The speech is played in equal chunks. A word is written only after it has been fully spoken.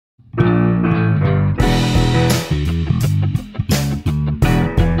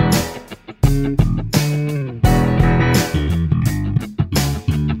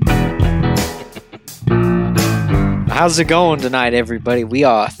How's it going tonight, everybody? We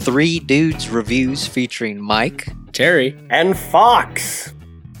are Three Dudes Reviews featuring Mike, Terry, and Fox.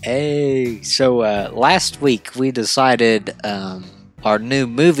 Hey, so last week we decided our new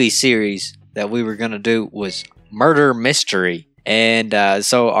movie series that we were going to do was Murder Mystery. And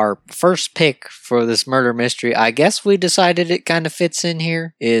so our first pick for this murder mystery, I guess we decided it kind of fits in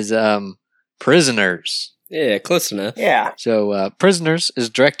here, is Prisoners. Yeah, close enough. Yeah. So, Prisoners is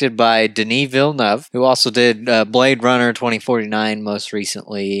directed by Denis Villeneuve, who also did Blade Runner 2049 most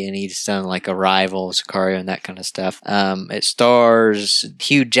recently, and he's done like Arrival, Sicario, and that kind of stuff. It stars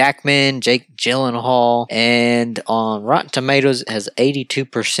Hugh Jackman, Jake Gyllenhaal, and on Rotten Tomatoes, it has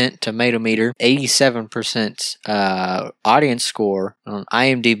 82% tomato meter, 87% audience score. On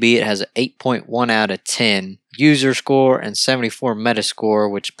IMDb, it has an 8.1 out of 10. User score and 74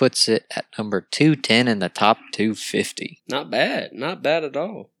 Metascore, which puts it at number 210 in the top 250. Not bad at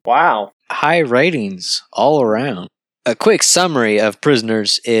all. Wow. High ratings all around. A quick summary of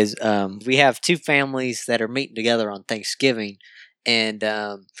Prisoners is we have two families that are meeting together on Thanksgiving, and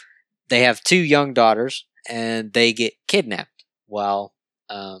they have two young daughters, and they get kidnapped while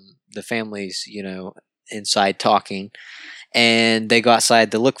the family's, inside talking. And they go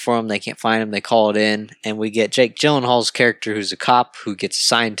outside to look for him. They can't find him. They call it in. And we get Jake Gyllenhaal's character, who's a cop, who gets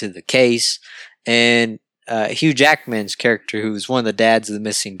assigned to the case. And Hugh Jackman's character, who's one of the dads of the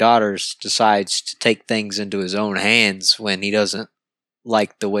missing daughters, decides to take things into his own hands when he doesn't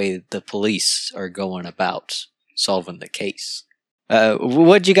like the way the police are going about solving the case.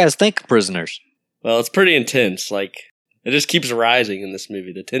 What'd you guys think of Prisoners? Well, it's pretty intense. Like, it just keeps rising in this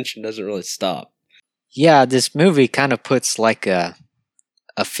movie. The tension doesn't really stop. Yeah, this movie kind of puts like a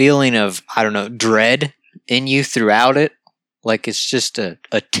feeling of, dread in you throughout it. Like it's just a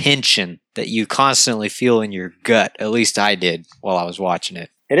tension that you constantly feel in your gut. At least I did while I was watching it.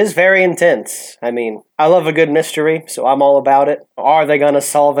 It is very intense. I mean, I love a good mystery, so I'm all about it. Are they going to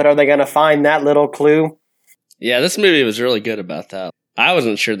solve it? Are they going to find that little clue? Yeah, this movie was really good about that. I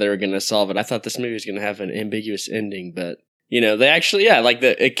wasn't sure they were going to solve it. I thought this movie was going to have an ambiguous ending, but they actually,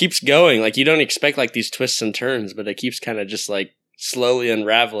 it keeps going. Like, you don't expect, like, these twists and turns, but it keeps kind of just, like, slowly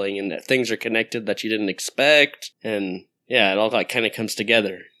unraveling, and that things are connected that you didn't expect, and, yeah, it all, like, kind of comes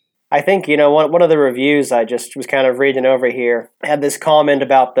together. I think, one of the reviews I just was kind of reading over here had this comment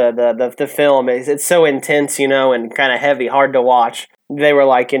about the film. It's so intense, and kind of heavy, hard to watch. They were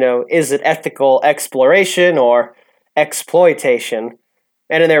like, is it ethical exploration or exploitation?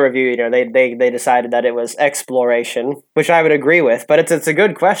 And in their review, they decided that it was exploration, which I would agree with. But it's a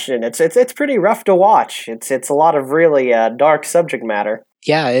good question. It's pretty rough to watch. It's a lot of really dark subject matter.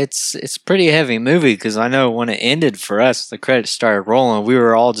 Yeah, it's a pretty heavy movie because I know when it ended for us, the credits started rolling. We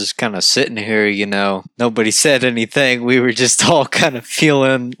were all just kind of sitting here, nobody said anything. We were just all kind of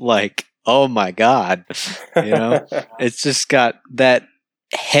feeling like, oh my God, It's just got that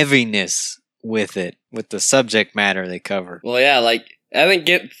heaviness with it, with the subject matter they cover. Well, yeah, I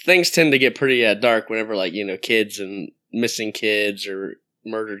think things tend to get pretty dark whenever, kids and missing kids or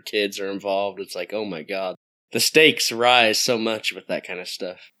murdered kids are involved. It's like, oh my God. The stakes rise so much with that kind of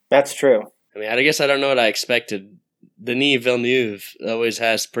stuff. That's true. I mean, I guess I don't know what I expected. Denis Villeneuve always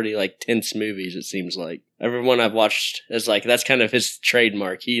has pretty, tense movies, it seems like. Everyone I've watched is that's kind of his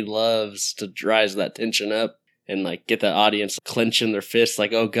trademark. He loves to rise that tension up and, get the audience clenching their fists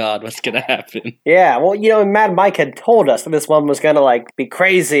like, oh God, what's going to happen? Yeah, well, Mad Mike had told us that this one was going to, be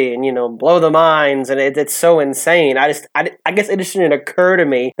crazy and, blow the minds, and it's so insane. I guess it just didn't occur to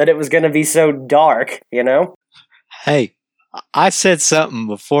me that it was going to be so dark, Hey, I said something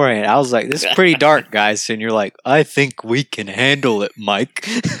beforehand. I was like, this is pretty dark, guys. And you're like, I think we can handle it, Mike.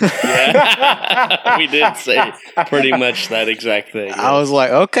 Yeah, we did say pretty much that exact thing. Yeah. I was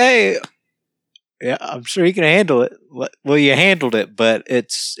like, okay. Yeah, I'm sure you can handle it. Well, you handled it, but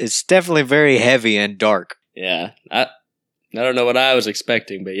it's definitely very heavy and dark. Yeah, I don't know what I was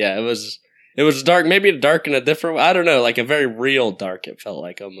expecting, but yeah, it was dark. Maybe dark in a different way. I don't know, a very real dark. It felt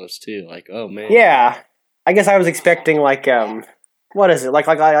like almost too. Oh man. Yeah, I guess I was expecting what is it? Like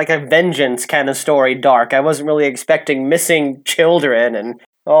a vengeance kind of story. Dark. I wasn't really expecting missing children and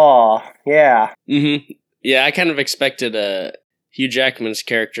yeah. Mm-hmm. Yeah, I kind of expected Hugh Jackman's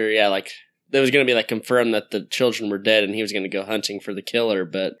character. Yeah, there was going to be confirmed that the children were dead and he was going to go hunting for the killer.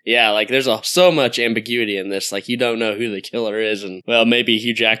 But yeah, there's so much ambiguity in this. You don't know who the killer is. And well, maybe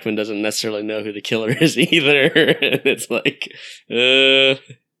Hugh Jackman doesn't necessarily know who the killer is either. And it's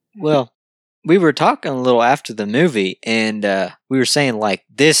Well, we were talking a little after the movie and we were saying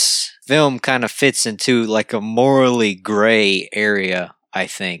this film kind of fits into a morally gray area, I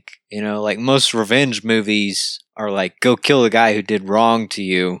think. Most revenge movies are go kill the guy who did wrong to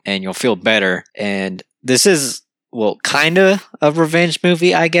you and you'll feel better. And this is well, kind of a revenge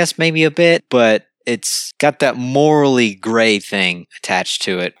movie, I guess, maybe a bit, but it's got that morally gray thing attached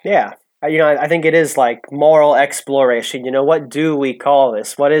to it. Yeah. I think it is like moral exploration. What do we call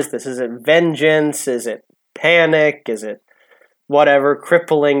this? What is this? Is it vengeance? Is it panic? Is it whatever,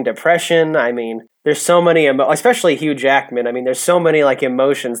 crippling depression? I mean, there's so many, especially Hugh Jackman. I mean, there's so many like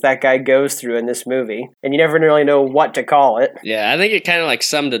emotions that guy goes through in this movie, and you never really know what to call it. Yeah, I think it kind of like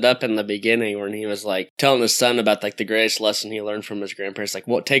summed it up in the beginning when he was like telling his son about like the greatest lesson he learned from his grandparents. Like,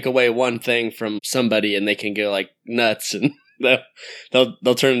 well, take away one thing from somebody and they can go like nuts and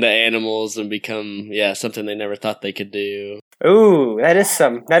they'll turn into animals and become something they never thought they could do. Ooh, that is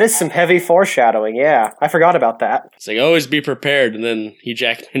some heavy foreshadowing. Yeah, I forgot about that. It's like always be prepared, and then Hugh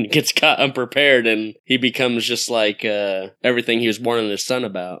Jackman gets caught unprepared, and he becomes just like everything he was warning his son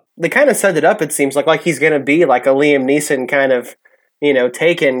about. They kind of set it up. It seems like he's going to be like a Liam Neeson kind of,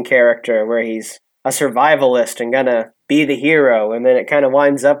 Taken character where he's a survivalist and gonna be the hero, and then it kind of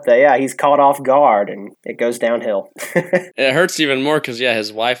winds up that he's caught off guard and it goes downhill. It hurts even more because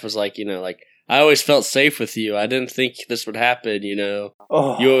his wife was like, I always felt safe with you. I didn't think this would happen,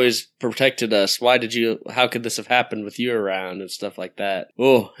 Oh. You always protected us. How could this have happened with you around and stuff like that?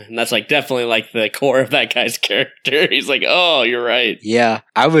 Oh, and that's like definitely like the core of that guy's character. He's like, oh, you're right. Yeah,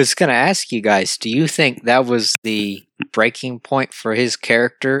 I was going to ask you guys, do you think that was the breaking point for his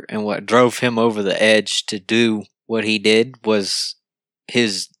character and what drove him over the edge to do what he did was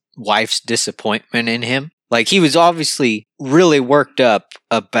his wife's disappointment in him? Like, he was obviously really worked up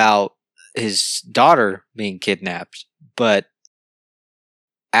about his daughter being kidnapped, but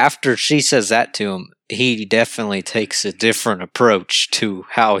after she says that to him, he definitely takes a different approach to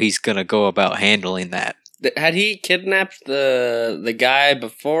how he's going to go about handling that. Had he kidnapped the guy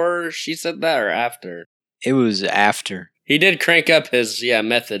before she said that or after? It was after. He did crank up his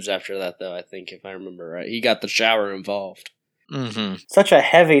methods after that, though, I think, if I remember right. He got the shower involved. Mm-hmm. Such a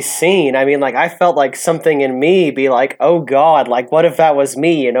heavy scene. I mean, like, I felt like something in me be like, oh God, like, what if that was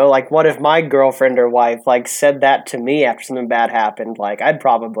me, Like, what if my girlfriend or wife, like, said that to me after something bad happened? Like, I'd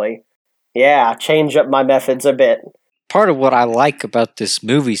probably, change up my methods a bit. Part of what I like about this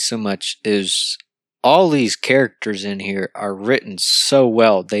movie so much is all these characters in here are written so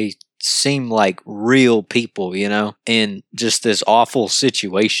well. They seem like real people, in just this awful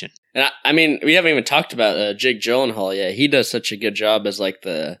situation. And I mean, we haven't even talked about Jake Gyllenhaal yet. He does such a good job as like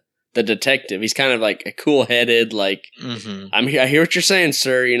the detective. He's kind of like a cool-headed, like, Mm-hmm. I hear what you're saying,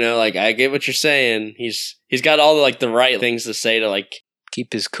 sir. Like, I get what you're saying. He's got all the like the right things to say to like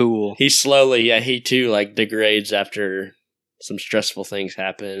keep his cool. He slowly, he too like degrades after some stressful things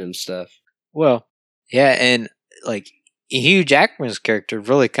happen and stuff. Well, yeah, and like Hugh Jackman's character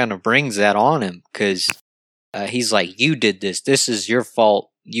really kind of brings that on him because he's like, you did this. This is your fault.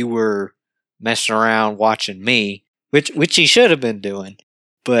 You were messing around watching me, which he should have been doing.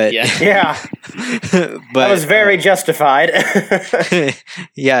 But yeah, but that was very justified.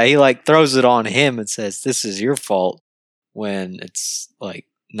 Yeah, he like throws it on him and says, "This is your fault," when it's like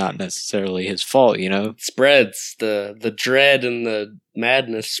not necessarily his fault. It spreads the dread and the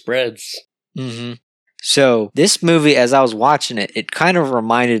madness spreads. Mm-hmm. So this movie, as I was watching it, it kind of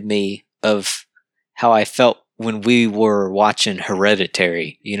reminded me of how I felt when we were watching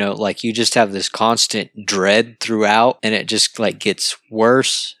Hereditary. Like you just have this constant dread throughout, and it just like gets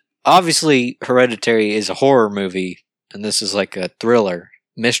worse. Obviously, Hereditary is a horror movie, and this is like a thriller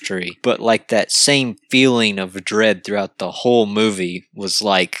mystery, but like that same feeling of dread throughout the whole movie was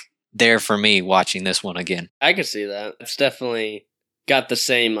like there for me watching this one again. I could see that. It's definitely got the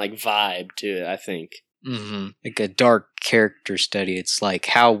same like vibe to it, I think. Mm-hmm. Like a dark character study. It's like,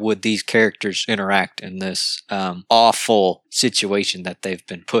 how would these characters interact in this awful situation that they've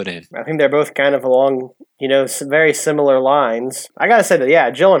been put in? I think they're both kind of along, very similar lines. I gotta say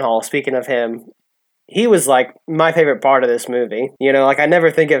that, Gyllenhaal, speaking of him, he was like my favorite part of this movie. Like I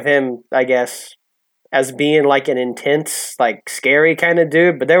never think of him, I guess, as being like an intense, like scary kind of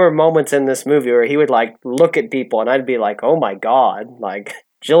dude, but there were moments in this movie where he would like look at people and I'd be like, oh my God, like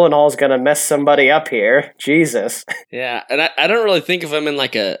Gyllenhaal's gonna mess somebody up here. Jesus. Yeah, and I don't really think of him in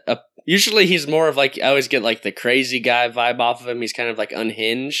like a usually he's more of like, I always get like the crazy guy vibe off of him. He's kind of like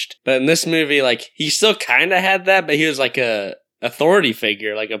unhinged. But in this movie, like he still kind of had that, but he was like a authority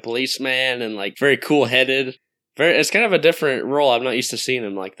figure, like a policeman and like very cool-headed. It's kind of a different role. I'm not used to seeing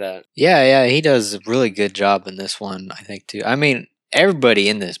him like that. Yeah, he does a really good job in this one, I think, too. I mean, everybody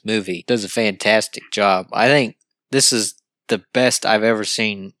in this movie does a fantastic job. I think this is the best I've ever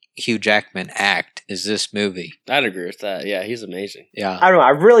seen Hugh Jackman act is this movie. I'd agree with that. Yeah, he's amazing. Yeah. I don't know.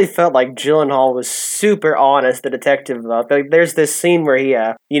 I really felt like Gyllenhaal was super honest, the detective. Like, there's this scene where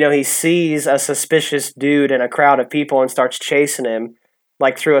he sees a suspicious dude in a crowd of people and starts chasing him,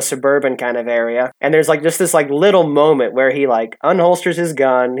 like through a suburban kind of area. And there's like just this like little moment where he like unholsters his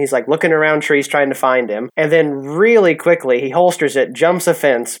gun. He's like looking around trees trying to find him. And then really quickly he holsters it, jumps a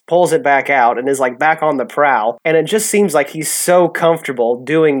fence, pulls it back out, and is like back on the prowl. And it just seems like he's so comfortable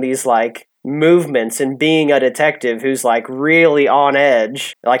doing these like movements and being a detective who's like really on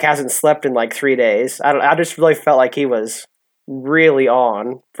edge, like hasn't slept in like 3 days. I just really felt like he was really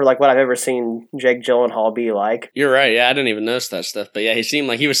on for like what I've ever seen Jake Gyllenhaal be like. You're right. Yeah, I didn't even notice that stuff. But yeah, he seemed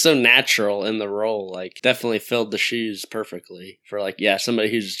like he was so natural in the role. Like, definitely filled the shoes perfectly for like, yeah,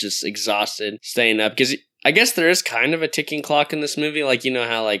 somebody who's just exhausted, staying up. Because I guess there is kind of a ticking clock in this movie. Like, you know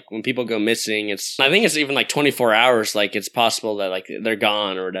how like when people go missing, I think it's even like 24 hours. Like, it's possible that like they're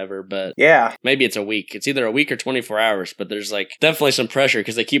gone or whatever. But yeah, maybe it's a week. It's either a week or 24 hours. But there's like definitely some pressure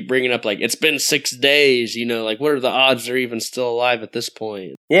because they keep bringing up like it's been 6 days. You know, like what are the odds they're even still alive at this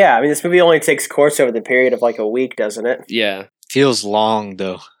point? Yeah, I mean this movie only takes course over the period of like a week, doesn't it? Yeah. Feels long,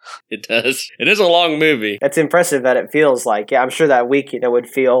 though. It does. It is a long movie. It's impressive that it feels like, yeah, I'm sure that week, would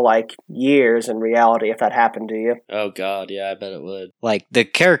feel like years in reality if that happened to you. Oh, God, yeah, I bet it would. Like, the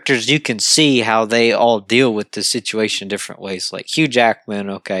characters, you can see how they all deal with the situation different ways. Like, Hugh Jackman,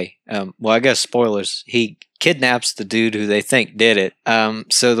 okay. Well, I guess spoilers. He kidnaps the dude who they think did it.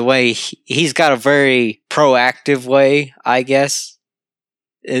 So the way he's got a very proactive way, I guess.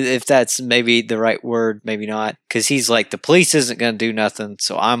 If that's maybe the right word, maybe not. Because he's like, the police isn't going to do nothing,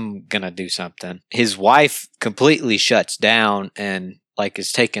 so I'm going to do something. His wife completely shuts down and like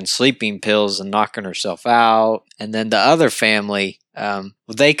is taking sleeping pills and knocking herself out. And then the other family,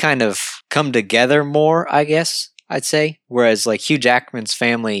 they kind of come together more, I guess, I'd say. Whereas like Hugh Jackman's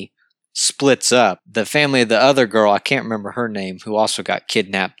family splits up. The family of the other girl, I can't remember her name, who also got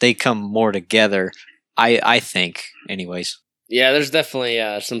kidnapped, they come more together, I think, anyways. Yeah, there's definitely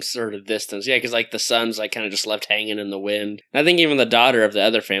some sort of distance. Yeah, because like the son's like kind of just left hanging in the wind. I think even the daughter of the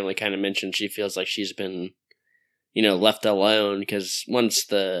other family kind of mentioned she feels like she's been, left alone because once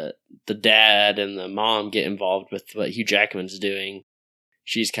the dad and the mom get involved with what Hugh Jackman's doing,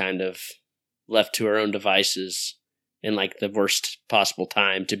 she's kind of left to her own devices in like the worst possible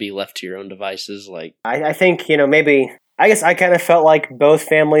time to be left to your own devices. Like I think, maybe, I guess I kind of felt like both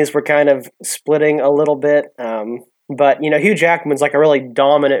families were kind of splitting a little bit. But, Hugh Jackman's like a really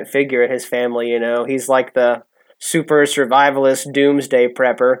dominant figure in his family, He's like the super survivalist doomsday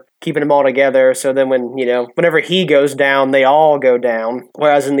prepper, keeping them all together. So then whenever he goes down, they all go down.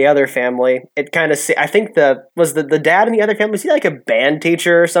 Whereas in the other family, it kind of, I think the dad in the other family, was he like a band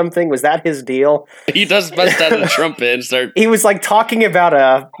teacher or something? Was that his deal? He does bust out a trumpet and start. He was like talking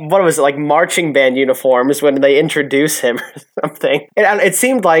about like marching band uniforms when they introduce him or something. It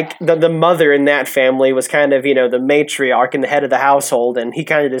seemed like the mother in that family was kind of, the matriarch and the head of the household, and he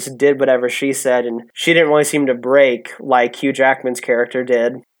kind of just did whatever she said, and she didn't really seem to break like Hugh Jackman's character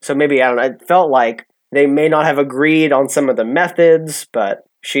did. So maybe, I don't know, it felt like they may not have agreed on some of the methods, but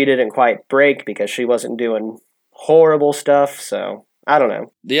she didn't quite break because she wasn't doing horrible stuff, so I don't know.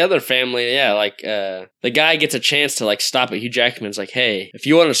 The other family, yeah, like, the guy gets a chance to, like, stop it. Hugh Jackman's like, hey, if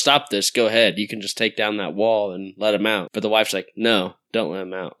you want to stop this, go ahead. You can just take down that wall and let him out. But the wife's like, no, don't let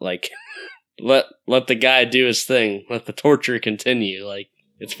him out. Like, let the guy do his thing. Let the torture continue. Like,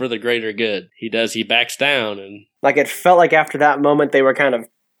 it's for the greater good. He backs down. And like, it felt like after that moment, they were kind of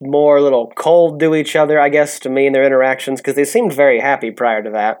more a little cold to each other, I guess, to me in their interactions, because they seemed very happy prior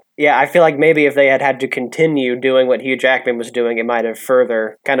to that. Yeah, I feel like maybe if they had to continue doing what Hugh Jackman was doing, it might have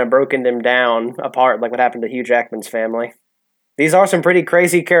further kind of broken them down apart, like what happened to Hugh Jackman's family. These are some pretty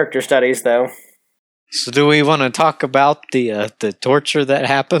crazy character studies, though. So do we want to talk about the torture that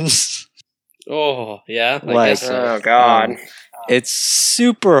happens? Oh, yeah, I guess so. Oh, God. It's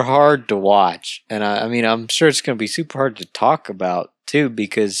super hard to watch, and I mean, I'm sure it's going to be super hard to talk about, too,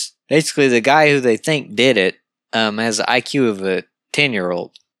 because basically the guy who they think did it has the IQ of a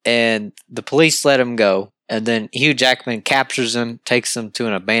 10-year-old, and the police let him go, and then Hugh Jackman captures him, takes him to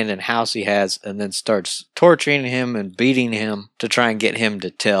an abandoned house he has, and then starts torturing him and beating him to try and get him to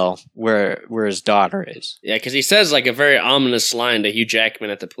tell where his daughter is. Yeah, because he says like a very ominous line to Hugh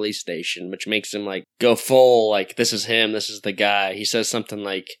Jackman at the police station, which makes him like go full, like, this is him, this is the guy. He says something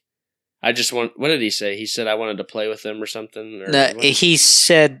like, what did he say? He said, I wanted to play with him or something? Or he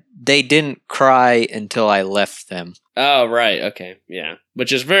said they didn't cry until I left them. Oh, right. Okay. Yeah.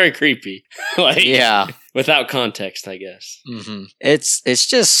 Which is very creepy. Like, Yeah. without context, I guess. Mm-hmm. It's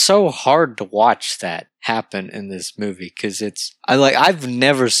just so hard to watch that happen in this movie because I've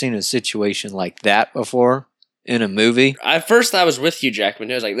never seen a situation like that before in a movie. At first, I was with Hugh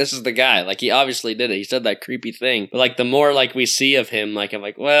Jackman. I was like, this is the guy. Like, he obviously did it. He said that creepy thing. But, like, the more, like, we see of him, like, I'm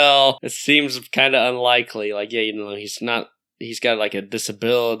like, well, it seems kind of unlikely. Like, yeah, he's got, like, a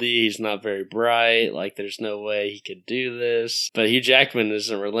disability. He's not very bright. Like, there's no way he could do this. But Hugh Jackman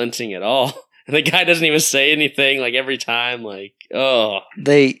isn't relenting at all. And the guy doesn't even say anything, like, every time. Like, oh.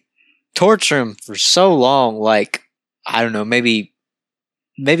 They torture him for so long, like, I don't know, maybe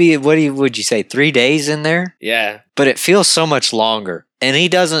would you say 3 days in there? Yeah. But it feels so much longer. And he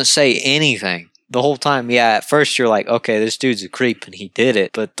doesn't say anything the whole time. Yeah, at first you're like, okay, this dude's a creep and he did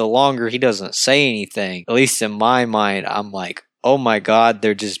it. But the longer he doesn't say anything, at least in my mind, I'm like, oh my God,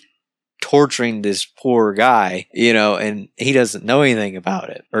 they're just torturing this poor guy, and he doesn't know anything about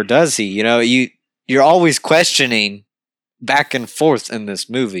it. Or does he? You're always questioning back and forth in this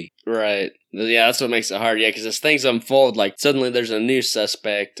movie. Right. Yeah, that's what makes it hard. Yeah, because as things unfold, like, suddenly there's a new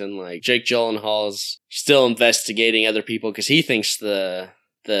suspect, and, like, Jake Gyllenhaal's still investigating other people because he thinks the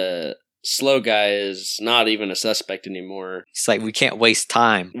slow guy is not even a suspect anymore. It's like, we can't waste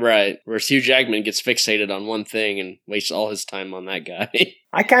time. Right. Whereas Hugh Jackman gets fixated on one thing and wastes all his time on that guy.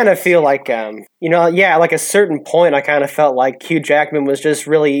 I kind of feel like, like a certain point, I kind of felt like Hugh Jackman was just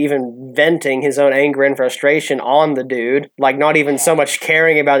really even venting his own anger and frustration on the dude. Like, not even so much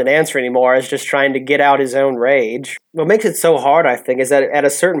caring about an answer anymore as just trying to get out his own rage. What makes it so hard, I think, is that at a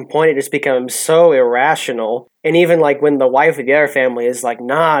certain point it just becomes so irrational. And even, like, when the wife of the other family is like,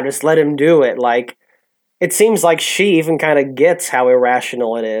 nah, just let him do it. Like, it seems like she even kind of gets how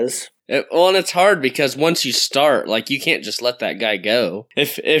irrational it is. And it's hard because once you start, like, you can't just let that guy go.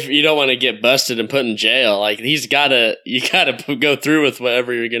 If you don't want to get busted and put in jail, like, you gotta go through with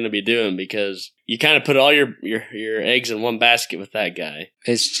whatever you're going to be doing because you kind of put all your eggs in one basket with that guy.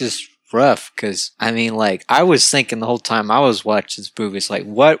 It's just rough because, I was thinking the whole time I was watching this movie, it's like,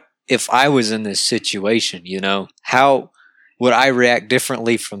 what if I was in this situation, How would I react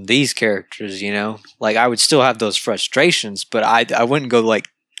differently from these characters, Like, I would still have those frustrations, but I wouldn't go, like,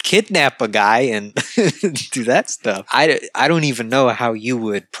 kidnap a guy and do that stuff. I don't even know how you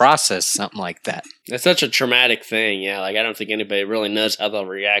would process something like that. It's such a traumatic thing, yeah. Like, I don't think anybody really knows how they'll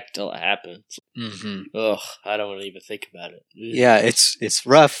react till it happens. Mm-hmm. Ugh, I don't want to even think about it. Yeah, it's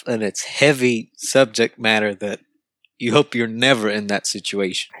rough and it's heavy subject matter that you hope you're never in that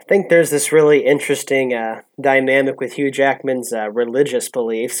situation. I think there's this really interesting dynamic with Hugh Jackman's religious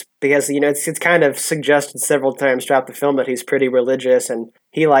beliefs because, it's kind of suggested several times throughout the film that he's pretty religious and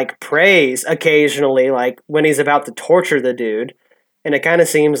he, like, prays occasionally, like, when he's about to torture the dude. And it kind of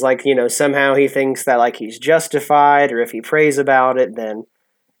seems like, somehow he thinks that, like, he's justified, or if he prays about it, then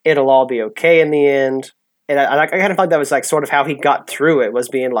it'll all be okay in the end. And I kind of thought that was, like, sort of how he got through it, was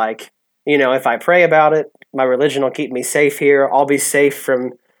being like, if I pray about it, my religion will keep me safe here. I'll be safe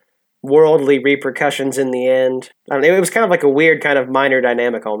from worldly repercussions in the end. It was kind of like a weird kind of minor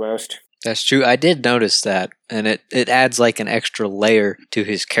dynamic almost. That's true. I did notice that, and it adds like an extra layer to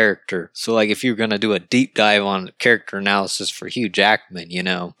his character. So, like, if you're going to do a deep dive on character analysis for Hugh Jackman,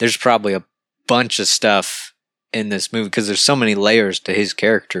 there's probably a bunch of stuff in this movie because there's so many layers to his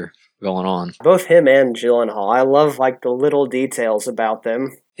character going on. Both him and Gyllenhaal. I love, like, the little details about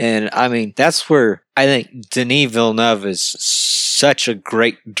them. And, that's where I think Denis Villeneuve is such a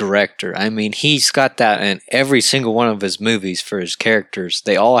great director. He's got that in every single one of his movies for his characters.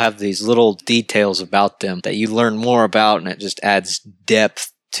 They all have these little details about them that you learn more about, and it just adds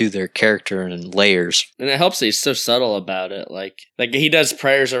depth to their character and layers. And it helps that he's so subtle about it. Like he does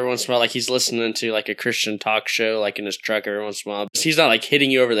prayers every once in a while, like he's listening to, like, a Christian talk show, like, in his truck every once in a while. He's not, like,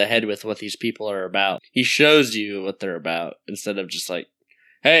 hitting you over the head with what these people are about. He shows you what they're about instead of just like,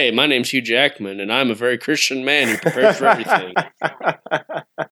 hey, my name's Hugh Jackman, and I'm a very Christian man who prepares for everything.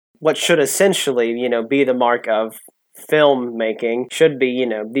 What should essentially, be the mark of filmmaking should be,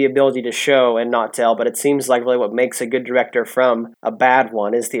 the ability to show and not tell. But it seems like really what makes a good director from a bad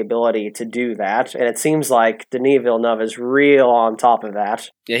one is the ability to do that. And it seems like Denis Villeneuve is real on top of that.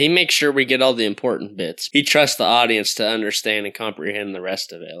 Yeah, he makes sure we get all the important bits. He trusts the audience to understand and comprehend the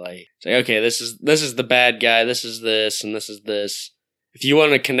rest of it. Like, say, okay, this is the bad guy, this is this, and this is this. If you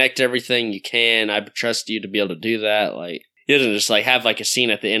want to connect everything, you can. I trust you to be able to do that. Like, he doesn't just, like, have, like, a scene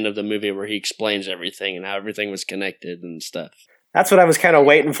at the end of the movie where he explains everything and how everything was connected and stuff. That's what I was kind of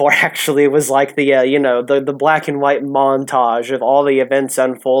waiting for. Actually, was like the the black and white montage of all the events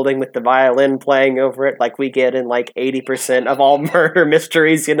unfolding with the violin playing over it, like we get in like 80% of all murder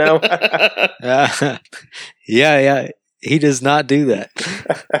mysteries. Yeah. He does not do that.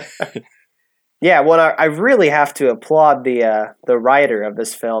 Yeah, well, I really have to applaud the writer of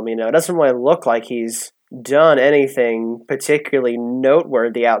this film. It doesn't really look like he's done anything particularly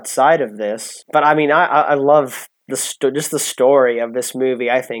noteworthy outside of this. But I mean, I love just the story of this movie.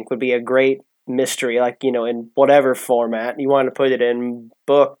 I think would be a great mystery, like in whatever format you want to put it in,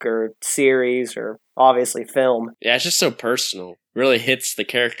 book or series or obviously film. Yeah, it's just so personal. Really hits the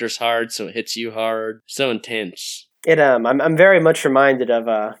characters hard, so it hits you hard. So intense. I'm very much reminded of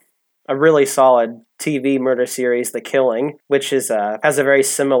a really solid TV murder series, The Killing, which has a very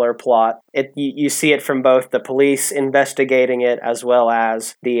similar plot. You see it from both the police investigating it as well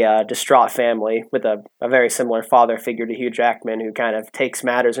as the distraught family with a very similar father figure to Hugh Jackman, who kind of takes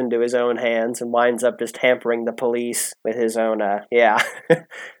matters into his own hands and winds up just hampering the police with his own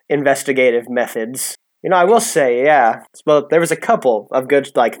investigative methods. I will say, well, there was a couple of good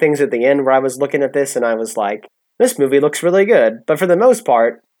things at the end where I was looking at this and I was like, this movie looks really good. But for the most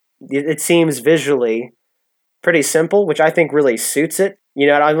part, it seems visually pretty simple, which I think really suits it.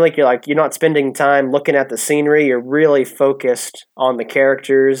 I think you're not spending time looking at the scenery. You're really focused on the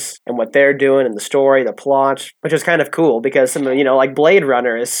characters and what they're doing and the story, the plot, which is kind of cool because like Blade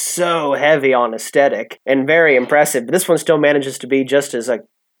Runner is so heavy on aesthetic and very impressive. But this one still manages to be just as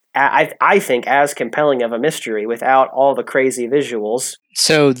I think as compelling of a mystery without all the crazy visuals.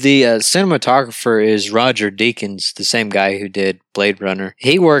 So the cinematographer is Roger Deakins, the same guy who did Blade Runner.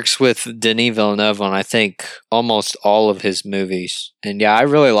 He works with Denis Villeneuve on, I think, almost all of his movies. And yeah, I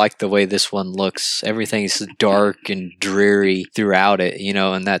really like the way this one looks. Everything is dark and dreary throughout it,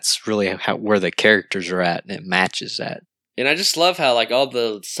 and that's really where the characters are at, and it matches that. And I just love how all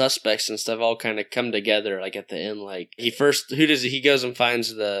the suspects and stuff all kind of come together at the end. He goes and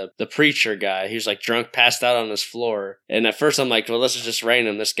finds the preacher guy. He was drunk, passed out on his floor. And at first I'm like, well, this is just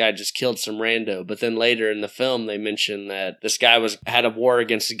random. This guy just killed some rando. But then later in the film they mention that this guy had a war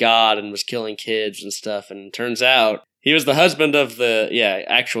against God and was killing kids and stuff. And it turns out he was the husband of the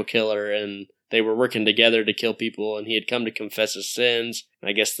actual killer, and they were working together to kill people, and he had come to confess his sins. And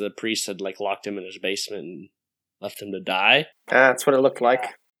I guess the priest had locked him in his basement and left him to die. That's what it looked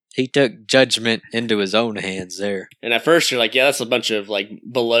like. He took judgment into his own hands there. And at first you're like, yeah, that's a bunch of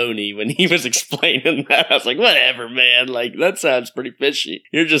baloney. When he was explaining that, I was like, whatever, man. That sounds pretty fishy.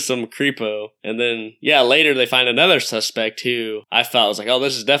 You're just some creepo. And then, later they find another suspect who I thought was oh,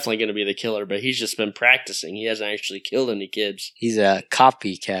 this is definitely going to be the killer, but he's just been practicing. He hasn't actually killed any kids. He's a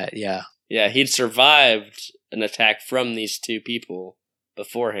copycat, yeah. Yeah, he'd survived an attack from these two people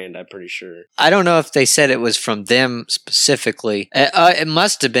beforehand, I'm pretty sure. I don't know if they said it was from them specifically. It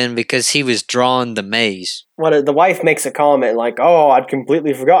must have been because he was drawing the maze. Well, the wife makes a comment oh, I'd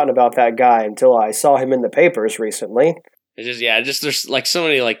completely forgotten about that guy until I saw him in the papers recently. It's just there's so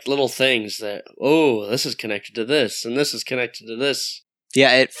many little things that, oh, this is connected to this, and this is connected to this.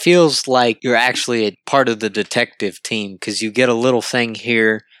 Yeah, it feels like you're actually a part of the detective team because you get a little thing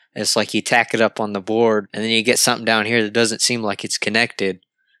here. It's you tack it up on the board, and then you get something down here that doesn't seem like it's connected,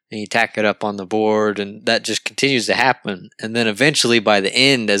 and you tack it up on the board, and that just continues to happen. And then eventually, by the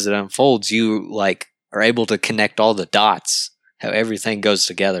end, as it unfolds, you are able to connect all the dots, how everything goes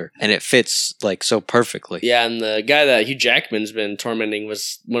together, and it fits so perfectly. Yeah, and the guy that Hugh Jackman's been tormenting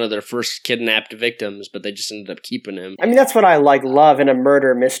was one of their first kidnapped victims, but they just ended up keeping him. I mean, that's what I love in a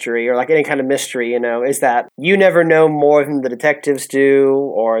murder mystery or any kind of mystery, is that you never know more than the detectives do,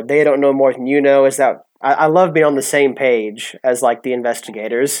 or they don't know more than you know. Is that I love being on the same page as the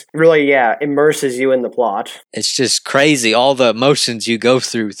investigators. Really, immerses you in the plot. It's just crazy all the emotions you go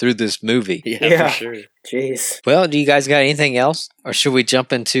through this movie. Yeah, for sure. Jeez. Well, do you guys got anything else? Or should we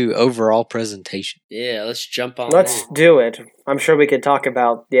jump into overall presentation? Yeah, let's jump on. Let's do it. I'm sure we could talk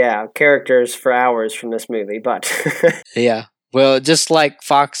about, characters for hours from this movie, but... Yeah. Well, just like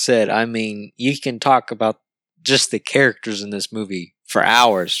Fox said, I mean, you can talk about just the characters in this movie for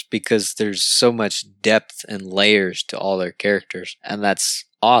hours because there's so much depth and layers to all their characters. And that's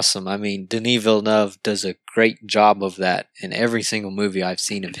awesome. I mean, Denis Villeneuve does a great job of that in every single movie I've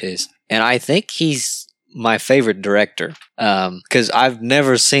seen of his. And I think he's my favorite director because I've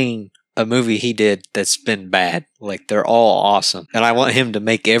never seen a movie he did that's been bad. They're all awesome. And I want him to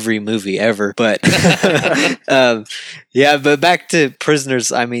make every movie ever. But but back to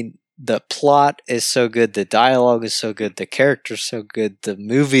Prisoners, I mean, the plot is so good, the dialogue is so good, the character's so good, the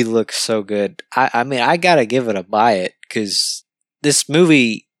movie looks so good. I mean, I gotta give it a buy it because this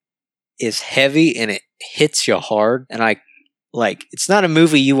movie is heavy and it hits you hard. And like, it's not a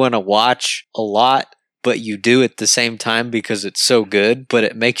movie you want to watch a lot, but you do at the same time because it's so good, but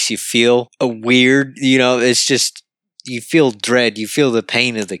it makes you feel a weird, it's just, you feel dread, you feel the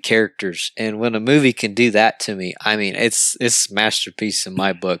pain of the characters. And when a movie can do that to me, I mean, it's a masterpiece in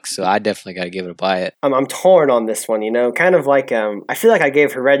my book, so I definitely got to give it a buy it. I'm torn on this one, kind of like, I feel like I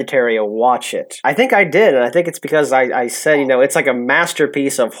gave Hereditary a watch it. I think I did, and I think it's because I said, it's like a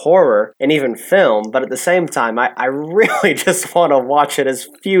masterpiece of horror and even film, but at the same time, I really just want to watch it as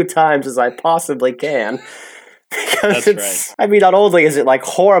few times as I possibly can. Because it's, right. I mean, not only is it like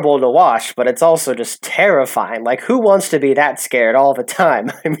horrible to watch, but it's also just terrifying. Like, who wants to be that scared all the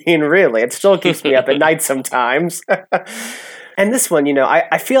time? I mean, really, it still keeps me up at night sometimes. And this one,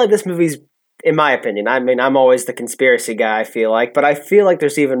 I feel like this movie's, in my opinion, I mean, I'm always the conspiracy guy, I feel like, but I feel like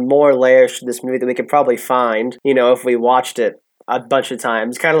there's even more layers to this movie that we could probably find, if we watched it a bunch of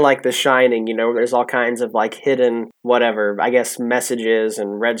times. Kind of like The Shining, there's all kinds of like hidden, whatever, I guess, messages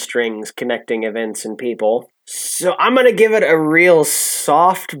and red strings connecting events and people. So I'm going to give it a real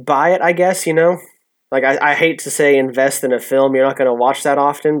soft buy it, I guess, Like, I hate to say invest in a film you're not going to watch that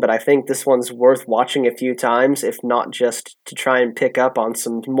often, but I think this one's worth watching a few times, if not just to try and pick up on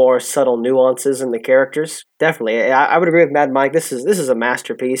some more subtle nuances in the characters. Definitely. I would agree with Mad Mike. This is a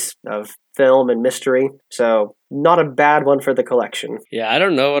masterpiece of film and mystery, so not a bad one for the collection. Yeah, I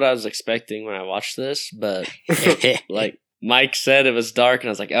don't know what I was expecting when I watched this, but like Mike said it was dark, and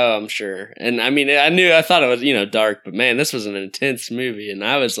I was like, oh, I'm sure. And I mean, I thought it was, dark, but man, this was an intense movie, and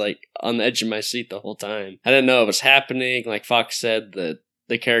I was like on the edge of my seat the whole time. I didn't know it was happening. Like Fox said, the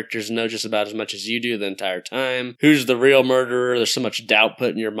characters know just about as much as you do the entire time. Who's the real murderer? There's so much doubt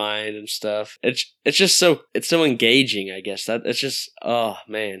put in your mind and stuff. It's just so engaging, I guess. It's just, oh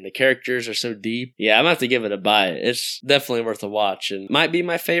man, the characters are so deep. Yeah, I'm gonna have to give it a buy. It's definitely worth a watch, and might be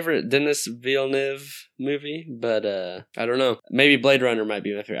my favorite Denis Villeneuve movie, but I don't know. Maybe Blade Runner might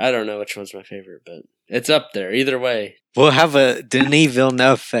be my favorite. I don't know which one's my favorite, but it's up there either way. We'll have a Denis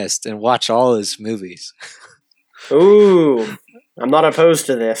Villeneuve fest and watch all his movies. Ooh, I'm not opposed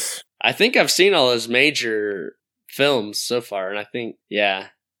to this. I think I've seen all his major films so far, and I think, yeah,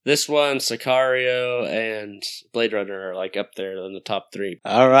 this one, Sicario, and Blade Runner are like up there in the top 3.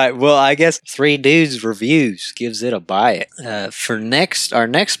 All right, well, I guess Three Dudes Reviews gives it a buy it. For our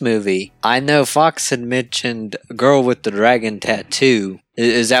next movie, I know Fox had mentioned Girl with the Dragon Tattoo.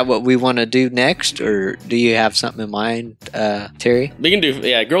 Is that what we want to do next, or do you have something in mind, Terry? We can do,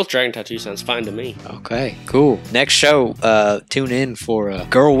 Girl with Dragon Tattoo sounds fine to me. Okay, cool. Next show, tune in for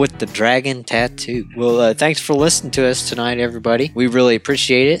Girl with the Dragon Tattoo. Well, thanks for listening to us tonight, everybody. We really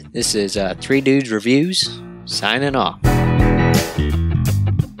appreciate it. This is Three Dudes Reviews, signing off.